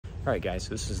All right, guys, so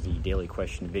this is the daily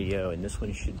question video, and this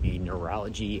one should be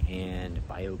neurology and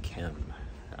biochem.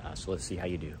 So let's see how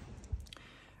you do.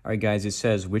 All right, guys, it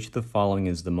says, which of the following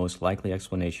is the most likely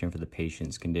explanation for the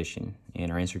patient's condition?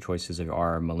 And our answer choices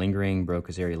are malingering,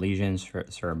 Broca's area lesion,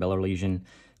 cerebellar lesion,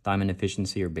 thiamine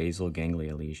deficiency, or basal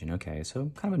ganglia lesion. Okay,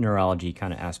 so kind of a neurology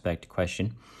kind of aspect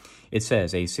question. It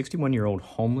says, a 61-year-old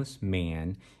homeless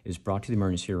man is brought to the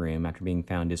emergency room after being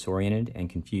found disoriented and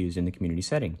confused in the community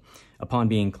setting. Upon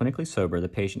being clinically sober, the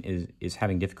patient is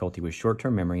having difficulty with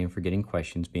short-term memory and forgetting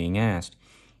questions being asked.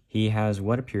 He has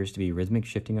what appears to be rhythmic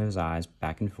shifting of his eyes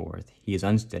back and forth. He is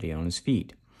unsteady on his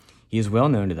feet. He is well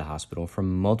known to the hospital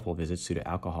from multiple visits due to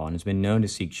alcohol and has been known to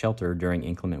seek shelter during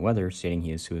inclement weather, stating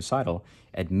he is suicidal,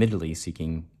 admittedly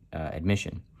seeking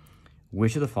admission.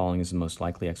 Which of the following is the most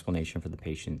likely explanation for the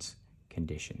patient's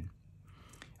condition?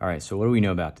 All right, so what do we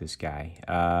know about this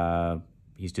guy?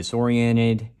 He's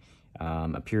disoriented.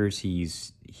 Appears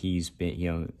he's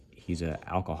been, he's an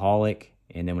alcoholic,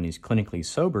 and then when he's clinically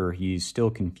sober, he's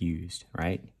still confused,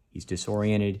 right? He's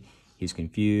disoriented, he's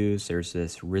confused. There's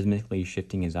this rhythmically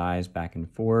shifting his eyes back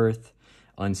and forth,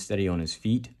 unsteady on his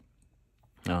feet.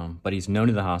 But he's known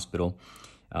to the hospital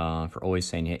for always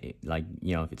saying, like,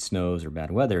 if it snows or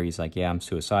bad weather, he's like, yeah, I'm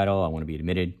suicidal, I want to be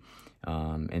admitted,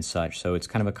 and such. So it's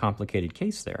kind of a complicated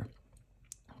case there,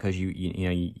 because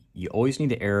you always need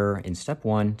to err in step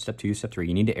 1, step 2, step 3.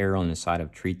 You need to err on the side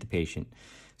of treat the patient.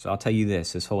 So I'll tell you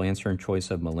this whole answer and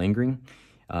choice of malingering,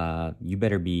 you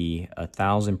better be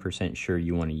 1,000% sure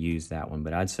you want to use that one.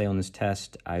 But I'd say on this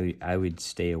test, I would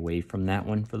stay away from that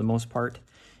one for the most part.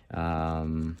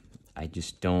 I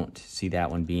just don't see that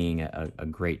one being a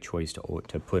great choice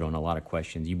to put on a lot of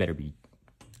questions. You better be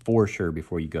for sure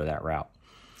before you go that route.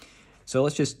 So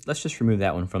let's just remove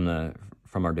that one from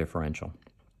our differential.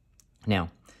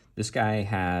 Now, this guy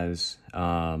has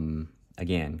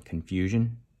again,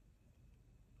 confusion.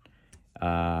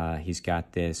 He's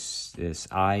got this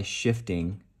eye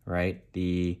shifting, right?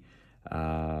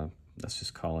 Let's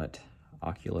just call it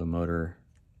oculomotor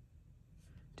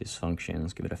dysfunction.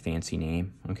 Let's give it a fancy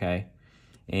name, okay?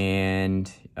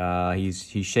 And he's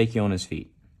shaky on his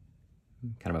feet,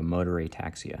 kind of a motor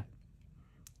ataxia,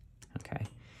 okay?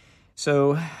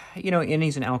 So, and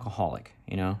he's an alcoholic,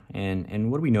 and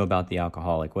what do we know about the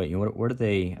alcoholic? What are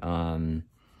they, what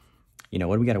do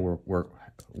we got to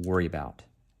worry about?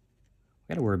 We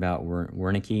got to worry about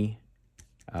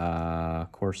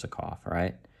Wernicke-Korsakoff,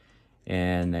 right?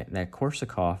 And that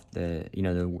Korsakoff,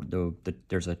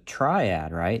 there's a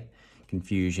triad, right?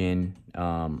 Confusion,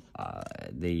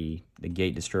 the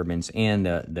gait disturbance, and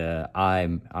the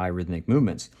eye rhythmic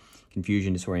movements.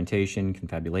 Confusion, disorientation,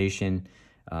 confabulation,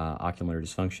 ocular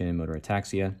dysfunction, motor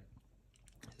ataxia.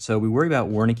 So we worry about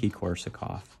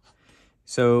Wernicke-Korsakoff.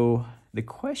 So the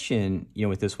question,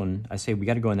 with this one, I say we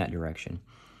got to go in that direction.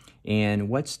 And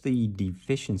what's the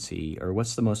deficiency, or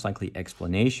what's the most likely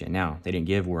explanation? Now, they didn't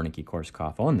give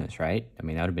Wernicke-Korsakoff on this, right? I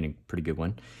mean, that would have been a pretty good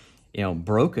one.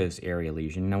 Broca's area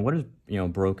lesion. Now, what is,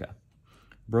 Broca?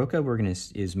 Broca,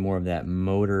 is more of that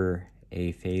motor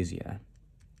aphasia,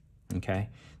 okay?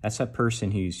 That's that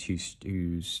person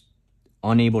who's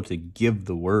unable to give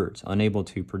the words, unable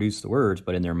to produce the words,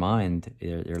 but in their mind,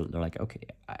 they're like, okay,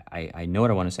 I know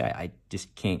what I want to say. I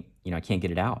just can't, I can't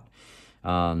get it out.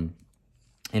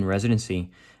 In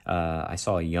residency, I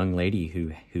saw a young lady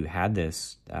who had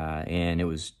this, and it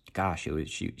was,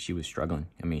 she was struggling.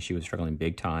 I mean, she was struggling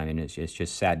big time, and it's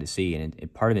just sad to see. And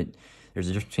part of it, there's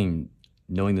a difference between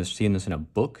seeing this in a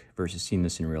book versus seeing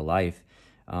this in real life.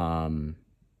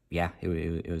 Yeah,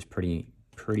 it was pretty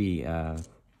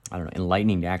I don't know,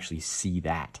 enlightening to actually see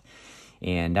that.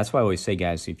 And that's why I always say,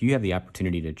 guys, if you have the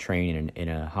opportunity to train in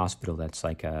a hospital that's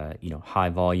like high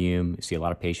volume, see a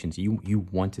lot of patients, you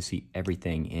want to see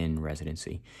everything in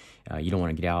residency. You don't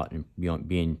want to get out and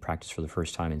be in practice for the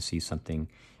first time and see something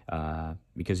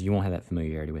because you won't have that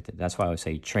familiarity with it. That's why I would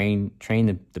say train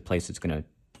the place that's going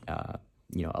to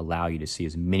allow you to see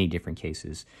as many different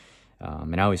cases.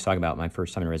 And I always talk about my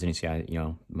first time in residency.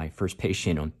 My first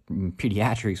patient on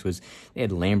pediatrics they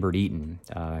had Lambert-Eaton.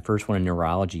 My first one in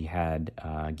neurology had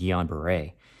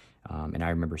Guillain-Barré, and I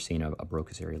remember seeing a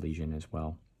Broca's area lesion as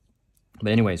well.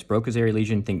 But anyways, Broca's area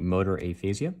lesion, think motor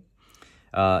aphasia.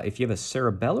 If you have a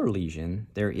cerebellar lesion,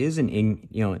 there is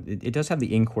it does have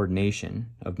the incoordination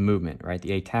of movement, right?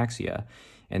 The ataxia,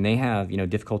 and they have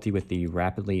difficulty with the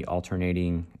rapidly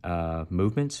alternating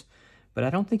movements. But I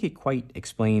don't think it quite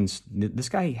explains. This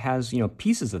guy has,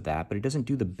 pieces of that, but it doesn't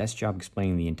do the best job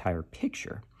explaining the entire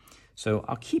picture. So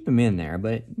I'll keep him in there,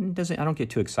 but I don't get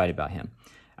too excited about him.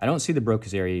 I don't see the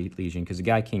Broca's area lesion because the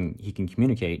guy can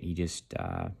communicate. He just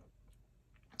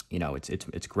you know,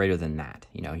 it's greater than that.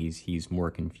 You know, he's more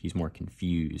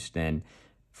confused than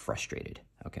frustrated.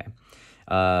 Okay.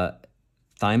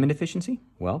 Thiamine deficiency.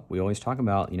 Well, we always talk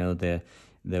about, you know, the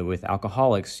with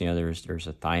alcoholics, you know, there's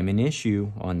a thiamine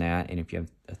issue on that, and if you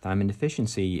have a thiamine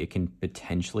deficiency, it can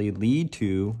potentially lead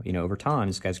to, you know, over time,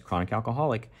 this guy's a chronic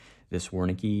alcoholic, this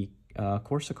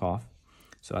Wernicke-Korsakoff.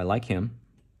 So I like him.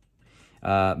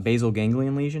 Basal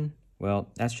ganglion lesion. Well,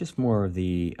 that's just more of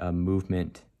the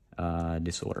movement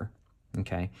disorder.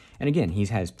 Okay, and again, he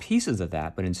has pieces of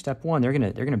that, but in step one, they're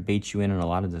gonna bait you in on a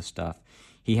lot of this stuff.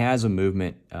 He has a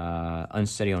movement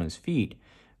unsteady on his feet,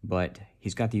 but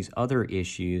he's got these other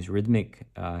issues, rhythmic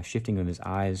shifting of his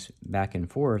eyes back and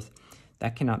forth,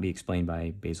 that cannot be explained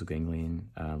by basal ganglion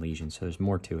lesions, so there's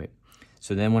more to it.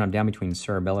 So then when I'm down between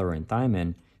cerebellar and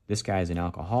thiamine, this guy is an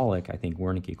alcoholic, I think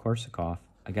Wernicke-Korsakoff,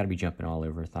 I gotta be jumping all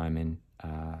over thiamine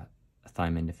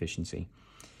deficiency.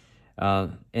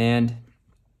 And,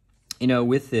 you know,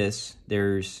 with this,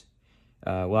 there's,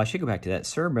 well, I should go back to that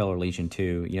cerebellar lesion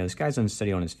too. You know, this guy's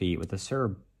unsteady on his feet. With a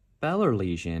cerebellar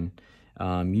lesion,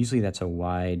 usually that's a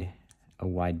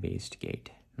wide-based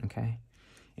gait, okay?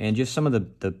 And just some of the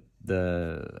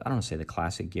I don't want to say the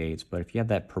classic gaits, but if you have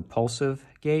that propulsive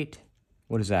gait,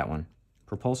 what is that one?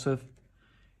 Propulsive?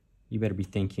 You better be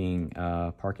thinking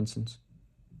Parkinson's,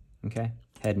 okay?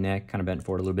 Head and neck kind of bent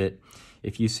forward a little bit.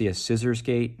 If you see a scissors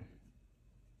gait,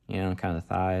 you know, kind of the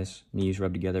thighs, knees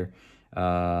rubbed together,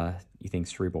 you think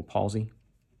cerebral palsy.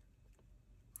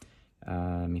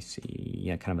 Let me see,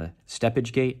 yeah, kind of a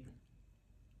steppage gait,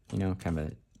 you know, kind of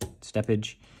a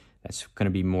steppage. That's going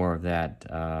to be more of that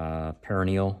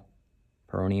peroneal,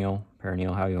 how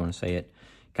you want to say it,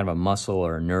 kind of a muscle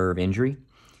or nerve injury.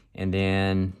 And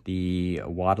then the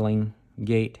waddling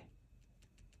gait,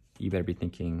 you better be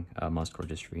thinking muscular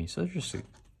dystrophy. So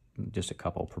just a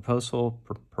couple.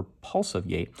 Propulsive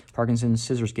gait, Parkinson's,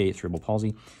 scissors gait, cerebral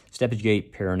palsy, steppage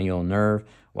gait, peroneal nerve,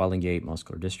 waddling gait,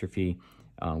 muscular dystrophy,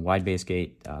 wide-base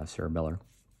gait, cerebellar.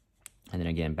 And then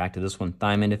again, back to this one,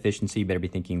 thiamine deficiency, better be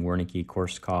thinking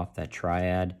Wernicke-Korsakoff, that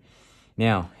triad.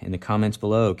 Now, in the comments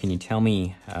below, can you tell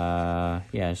me, yeah,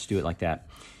 just do it like that.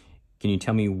 Can you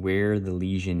tell me where the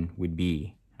lesion would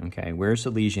be? Okay, where's the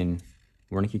lesion,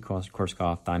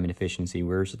 Wernicke-Korsakoff, thiamine deficiency,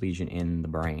 where's the lesion in the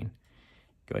brain?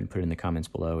 Go ahead and put it in the comments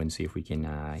below and see if we can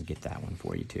get that one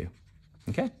for you too.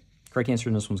 Okay, correct answer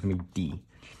in this one's gonna be D.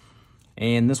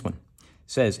 And this one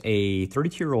says, a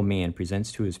 32-year-old man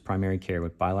presents to his primary care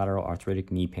with bilateral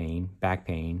arthritic knee pain, back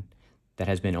pain, that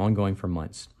has been ongoing for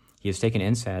months. He has taken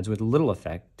NSAIDs with little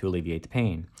effect to alleviate the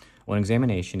pain. On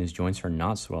examination, his joints are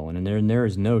not swollen, and there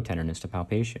is no tenderness to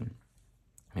palpation.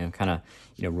 You know, kind of,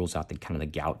 you know, rules out the kind of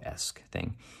the gout-esque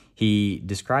thing. He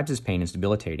describes his pain as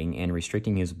debilitating and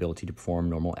restricting his ability to perform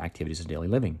normal activities of daily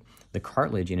living. The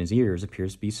cartilage in his ears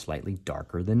appears to be slightly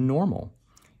darker than normal,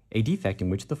 a defect in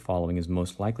which the following is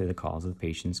most likely the cause of the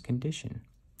patient's condition.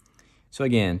 So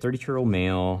again, 32-year-old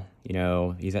male, you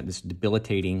know, he's got this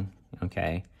debilitating,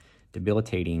 okay,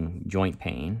 debilitating joint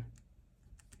pain.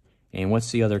 And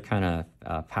what's the other kind of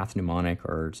pathognomonic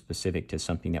or specific to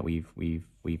something that we've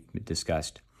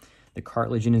discussed? The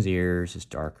cartilage in his ears is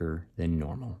darker than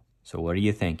normal. So what are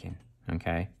you thinking?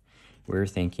 Okay, we're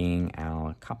thinking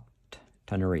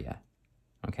alkaptonuria.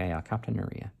 Okay,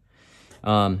 alkaptonuria.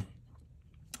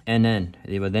 And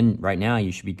then right now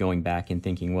you should be going back and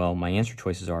thinking, well, my answer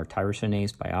choices are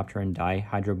tyrosinase, biopterin,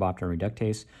 dihydrobopterin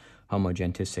reductase,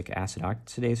 homogentisic acid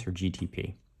oxidase, or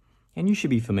GTP. And you should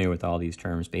be familiar with all these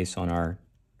terms based on our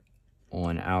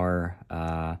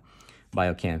Biochem.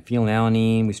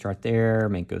 Phenylalanine, we start there,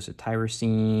 it goes to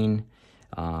tyrosine,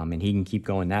 and he can keep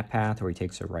going that path, or he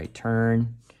takes a right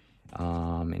turn,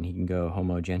 and he can go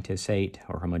homogentisate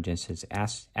or homogentisate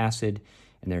acid,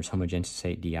 and there's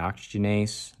homogentisate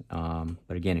deoxygenase.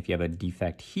 But again, if you have a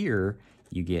defect here,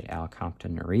 you get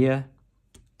alkaptonuria.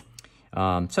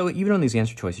 So even on these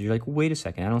answer choices, you're like, wait a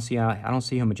second, I don't see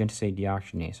homogentisate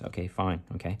deoxygenase. Okay, fine.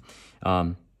 Okay,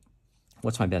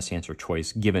 what's my best answer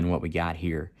choice given what we got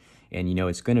here? And you know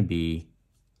it's going to be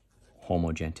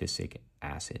homogentisic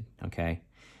acid. Okay,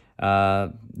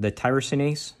 the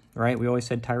tyrosinase, right? We always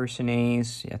said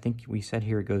tyrosinase. I think we said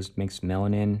here it makes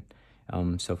melanin.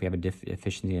 So if we have a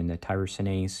deficiency in the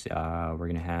tyrosinase, we're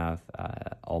going to have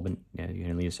you're going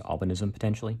to lead us to albinism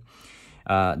potentially.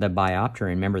 The biopterin,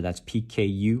 remember that's PKU,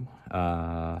 you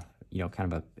know,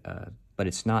 kind of but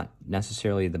it's not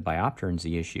necessarily the biopterin's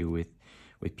the issue with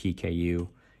PKU.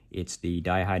 It's the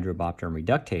dihydrobopterin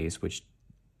reductase, which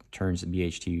turns the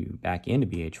BH2 back into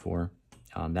BH4.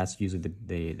 That's usually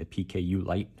the PKU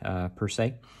light per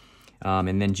se.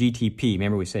 And then GTP,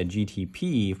 remember we said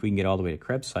GTP, if we can get all the way to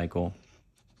Krebs cycle,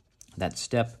 that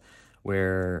step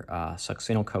where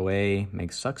succinyl-CoA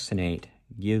makes succinate,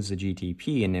 gives a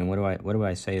GTP, and then what do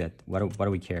I say that, why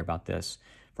do we care about this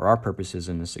for our purposes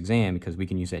in this exam? Because we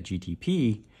can use that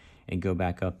GTP and go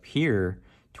back up here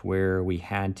to where we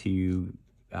had to, you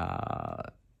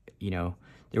know,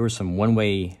 there were some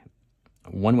one-way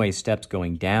steps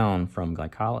going down from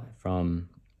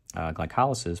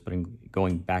glycolysis, but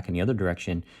going back in the other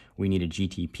direction, we need a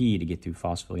GTP to get through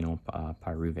phosphoenol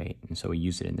pyruvate, and so we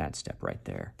use it in that step right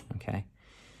there, okay?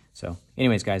 So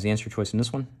anyways, guys, the answer choice in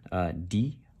this one,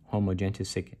 D,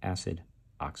 homogentisic acid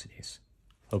oxidase.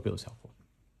 Hope it was helpful.